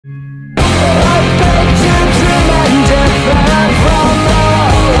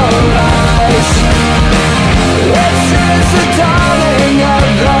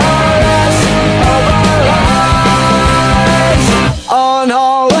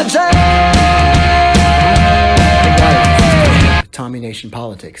Tommy Nation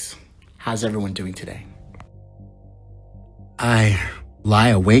Politics. How's everyone doing today? I lie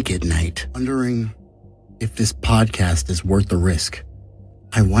awake at night wondering if this podcast is worth the risk.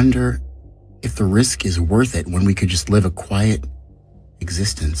 I wonder if the risk is worth it when we could just live a quiet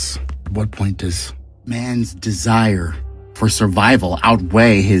existence. At what point does man's desire for survival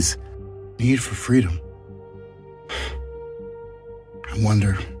outweigh his need for freedom? I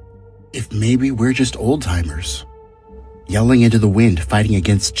wonder if maybe we're just old-timers, yelling into the wind, fighting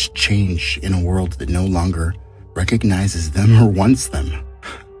against change in a world that no longer recognizes them or wants them.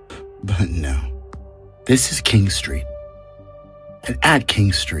 But no. This is King Street. And at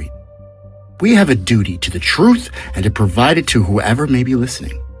King Street, we have a duty to the truth and to provide it to whoever may be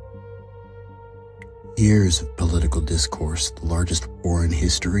listening. Years of political discourse, the largest war in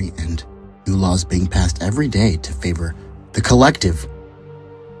history, and new laws being passed every day to favor the collective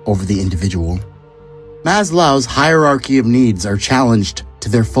over the individual. Maslow's hierarchy of needs are challenged to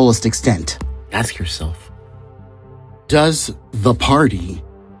their fullest extent. Ask yourself, does the party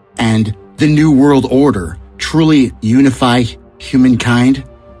and the New World Order truly unify humankind?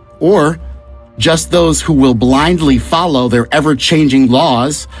 Or just those who will blindly follow their ever-changing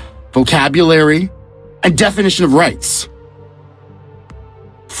laws, vocabulary, and definition of rights?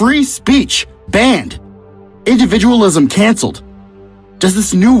 Free speech banned. Individualism canceled. Does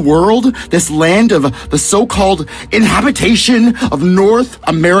this new world, this land of the so-called inhabitation of North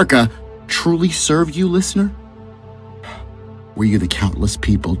America, truly serve you, listener? Were you the countless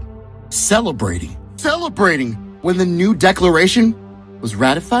people celebrating when the new declaration was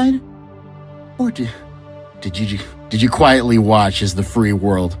ratified? Or did you quietly watch as the free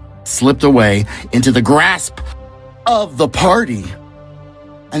world slipped away into the grasp of the party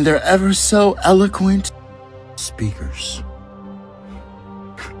and their ever so eloquent speakers?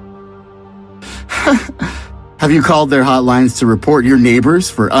 Have you called their hotlines to report your neighbors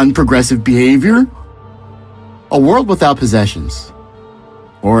for unprogressive behavior? A world without possessions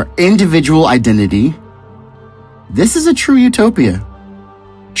or individual identity. This is a true utopia.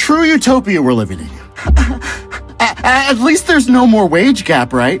 True utopia we're living in. At least there's no more wage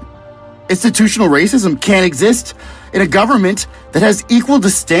gap, right? Institutional racism can't exist in a government that has equal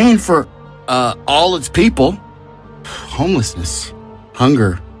disdain for all its people. Homelessness,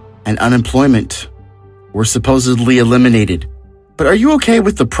 hunger, and unemployment were supposedly eliminated. But are you okay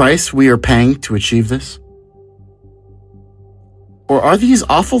with the price we are paying to achieve this? Or are these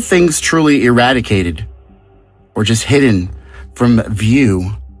awful things truly eradicated or just hidden from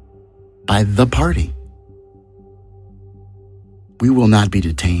view by the party? We will not be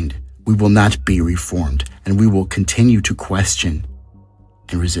detained. We will not be reformed. And we will continue to question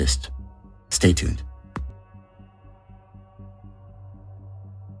and resist. Stay tuned.